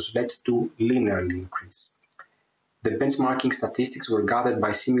parameters was led to linearly increase. The benchmarking statistics were gathered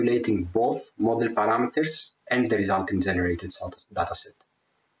by simulating both model parameters and the resulting generated dataset.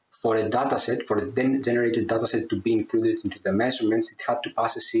 For a then generated dataset to be included into the measurements, it had to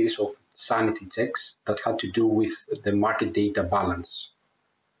pass a series of sanity checks that had to do with the market data balance.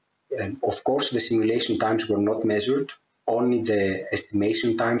 And of course, the simulation times were not measured, only the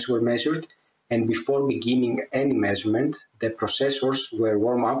estimation times were measured, and before beginning any measurement, the processors were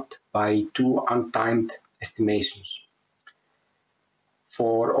warmed up by 2 untimed estimations.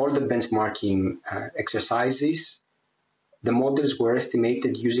 For all the benchmarking exercises, the models were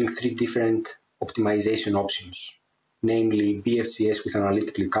estimated using 3 different optimization options. namely BFGS with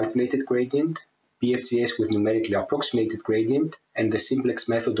analytically calculated gradient, BFGS with numerically approximated gradient, and the simplex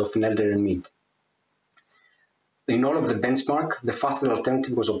method of Nelder and Mead. In all of the benchmark, the fastest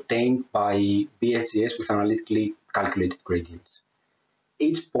alternative was obtained by BFGS with analytically calculated gradients.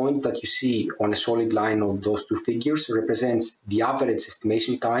 Each point that you see on a solid line of those two figures represents the average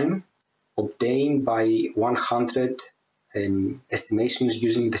estimation time obtained by 100 estimations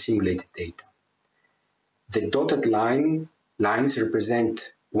using the simulated data. The dotted lines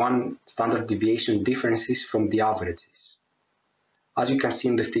represent one standard deviation differences from the averages. As you can see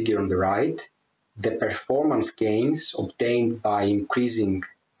in the figure on the right, the performance gains obtained by increasing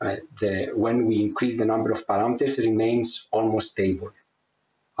when we increase the number of parameters remains almost stable.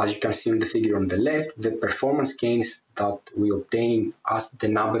 As you can see in the figure on the left, the performance gains that we obtain as the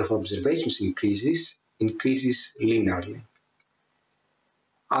number of observations increases linearly.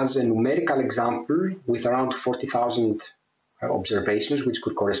 As a numerical example, with around 40,000 observations, which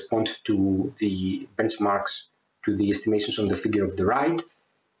could correspond to the benchmarks to the estimations on the figure of the right,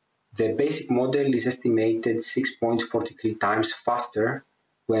 the basic model is estimated 6.43 times faster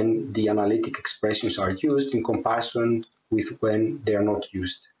when the analytic expressions are used in comparison with when they are not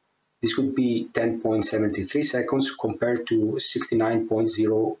used. This would be 10.73 seconds compared to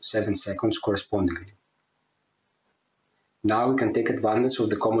 69.07 seconds correspondingly. Now we can take advantage of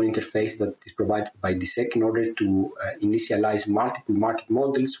the common interface that is provided by diseq in order to initialize multiple market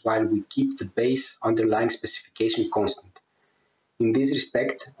models while we keep the base underlying specification constant. In this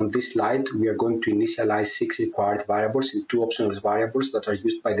respect, on this slide, we are going to initialize 6 required variables and 2 optional variables that are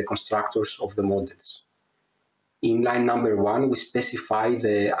used by the constructors of the models. In line number 1, we specify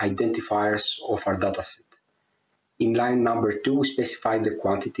the identifiers of our dataset. In line number 2, we specify the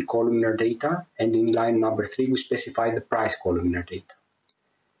quantity columnar data, and in line number 3, we specify the price columnar data.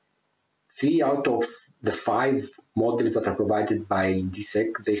 3 out of the 5 models that are provided by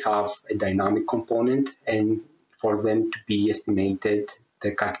diseq, they have a dynamic component, and for them to be estimated,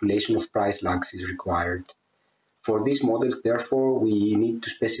 the calculation of price lags is required. For these models, therefore, we need to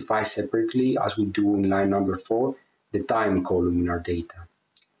specify separately, as we do in line number 4, the time columnar data.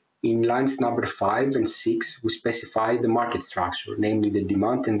 In lines number 5 and 6, we specify the market structure, namely the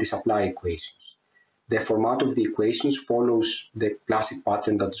demand and the supply equations. The format of the equations follows the classic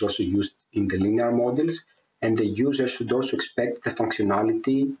pattern that is also used in the linear models, and the user should also expect the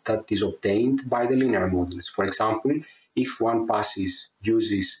functionality that is obtained by the linear models. For example, if one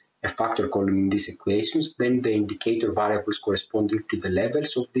uses a factor column in these equations, then the indicator variables corresponding to the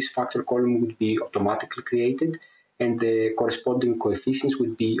levels of this factor column would be automatically created, and the corresponding coefficients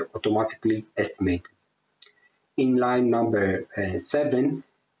would be automatically estimated. In line number 7,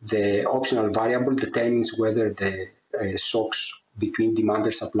 the optional variable determines whether the shocks between demand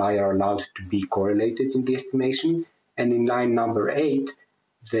and supply are allowed to be correlated in the estimation, and in line number 8,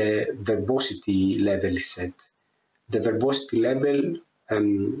 the verbosity level is set. The verbosity level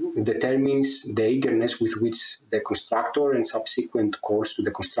determines the eagerness with which the constructor and subsequent calls to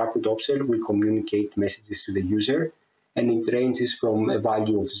the constructed object will communicate messages to the user, and it ranges from a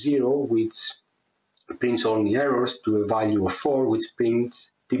value of 0, which prints only errors, to a value of 4, which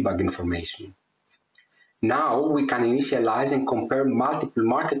prints debug information. Now we can initialize and compare multiple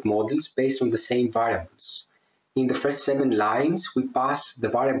market models based on the same variables. In the first 7 lines, we pass the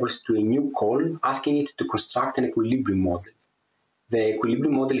variables to a new call, asking it to construct an equilibrium model. The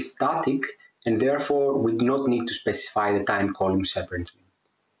equilibrium model is static, and therefore we do not need to specify the time column separately.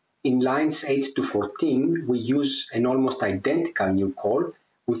 In lines 8 to 14, we use an almost identical new call,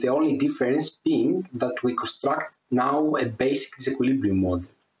 with the only difference being that we construct now a basic disequilibrium model.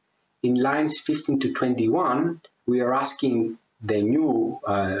 In lines 15 to 21, we are asking the new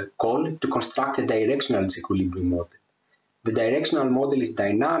call to construct a directional disequilibrium model. The directional model is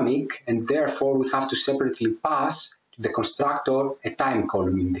dynamic, and therefore we have to separately pass to the constructor a time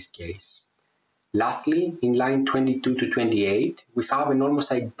column in this case. Lastly, in line 22 to 28, we have an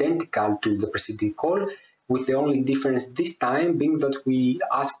almost identical to the preceding call, with the only difference this time being that we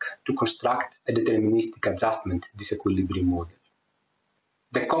ask to construct a deterministic adjustment disequilibrium model.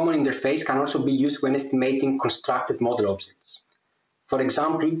 The common interface can also be used when estimating constructed model objects. For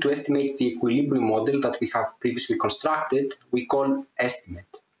example, to estimate the equilibrium model that we have previously constructed, we call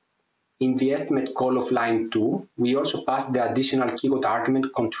estimate. In the estimate call of line 2, we also pass the additional keyword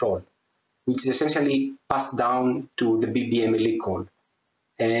argument control, which is essentially passed down to the BBMLE call.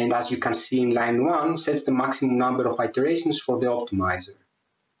 And as you can see in line 1, sets the maximum number of iterations for the optimizer.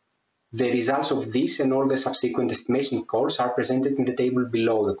 The results of this and all the subsequent estimation calls are presented in the table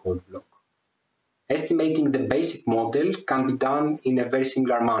below the code block. Estimating the basic model can be done in a very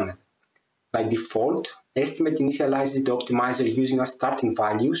similar manner. By default, estimate initializes the optimizer using as starting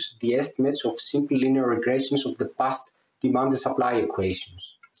values the estimates of simple linear regressions of the past demand and supply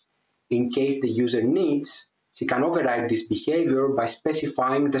equations. In case the user needs, she can override this behavior by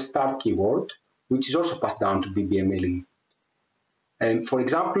specifying the start keyword, which is also passed down to BBMLE. For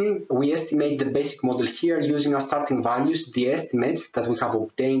example, we estimate the basic model here using as starting values the estimates that we have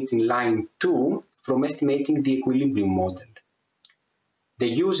obtained in line 2 from estimating the equilibrium model. The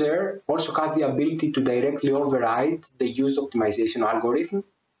user also has the ability to directly override the used optimization algorithm.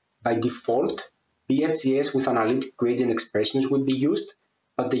 By default, BFGS with analytic gradient expressions will be used,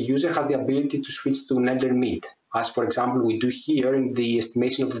 but the user has the ability to switch to Nelder-Mead, as for example we do here in the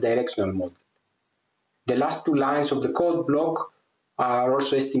estimation of the directional model. The last two lines of the code block are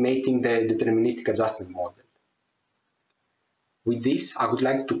also estimating the deterministic adjustment model. With this, I would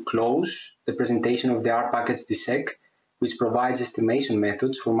like to close the presentation of the R package diseq, which provides estimation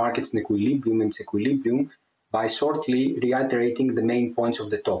methods for markets in equilibrium and disequilibrium, by shortly reiterating the main points of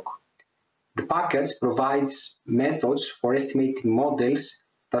the talk. The package provides methods for estimating models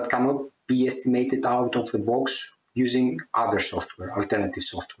that cannot be estimated out of the box using other software, alternative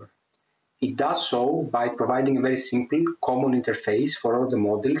software. It does so by providing a very simple, common interface for all the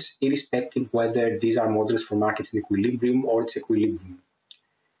models, irrespective whether these are models for markets in equilibrium or disequilibrium.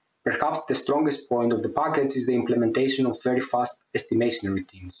 Perhaps the strongest point of the package is the implementation of very fast estimation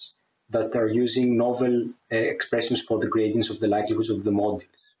routines that are using novel expressions for the gradients of the likelihoods of the models.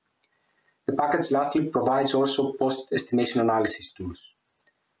 The package lastly provides also post-estimation analysis tools.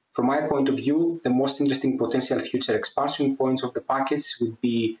 From my point of view, the most interesting potential future expansion points of the package would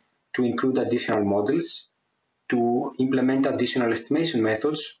be to include additional models, to implement additional estimation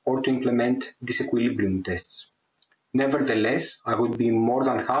methods, or to implement disequilibrium tests. Nevertheless, I would be more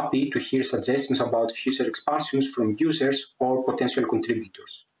than happy to hear suggestions about future expansions from users or potential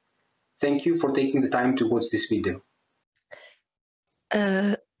contributors. Thank you for taking the time to watch this video.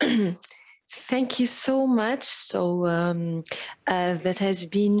 Thank you so much. So that has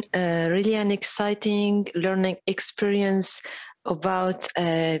been really an exciting learning experience about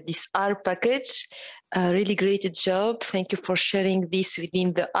this R package. Really great job. Thank you for sharing this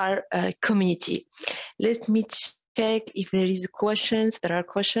within the R community. Let me check if there is questions. There are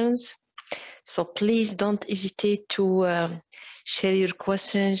questions. So please don't hesitate to share your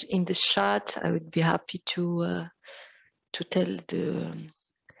questions in the chat. I would be happy to tell the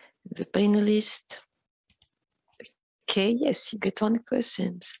panelists. Okay, yes, you get one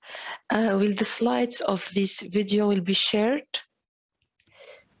question. Will the slides of this video will be shared?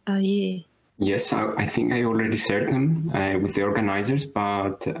 Yeah. Yes, I think I already shared them with the organizers,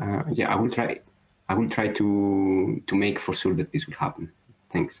 but yeah, I will try to make for sure that this will happen.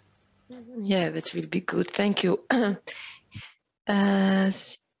 Thanks. Yeah, that will be good. Thank you.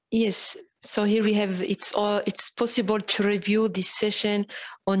 Yes. So here we have it's possible to review this session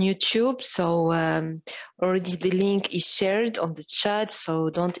on YouTube. So already the link is shared on the chat. So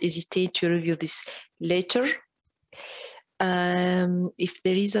don't hesitate to review this later. If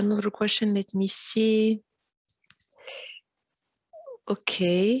there is another question, let me see.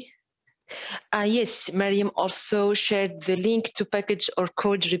 Okay. Yes, Mariam also shared the link to package or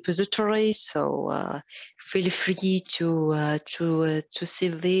code repository. So feel free to see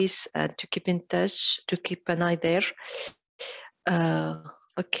this and to keep in touch, to keep an eye there.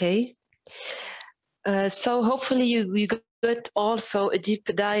 Okay. So hopefully you got also a deep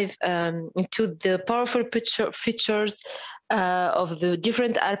dive into the powerful features of the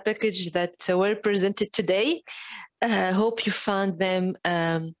different R packages that were presented today. Hope you found them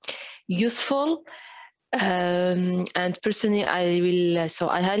useful. And personally, I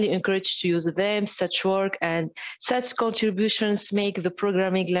highly encourage to use them. Such work and such contributions make the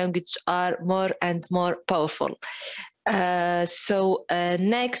programming language R more and more powerful.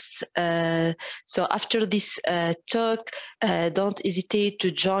 Next, so after this talk, don't hesitate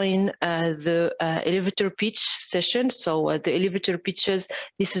to join the elevator pitch session. So the elevator pitches,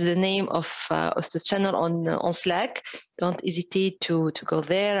 this is the name of the channel on Slack. Don't hesitate to go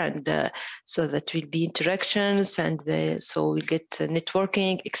there, and so that will be interactions, and so we'll get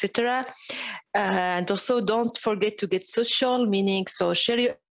networking, etc. And also don't forget to get social, meaning so share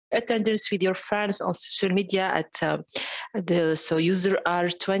your attendance with your friends on social media at the user R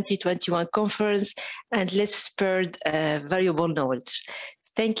 2021 conference, and let's spread valuable knowledge.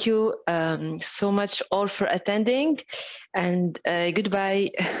 Thank you so much all for attending, and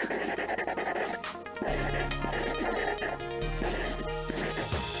goodbye.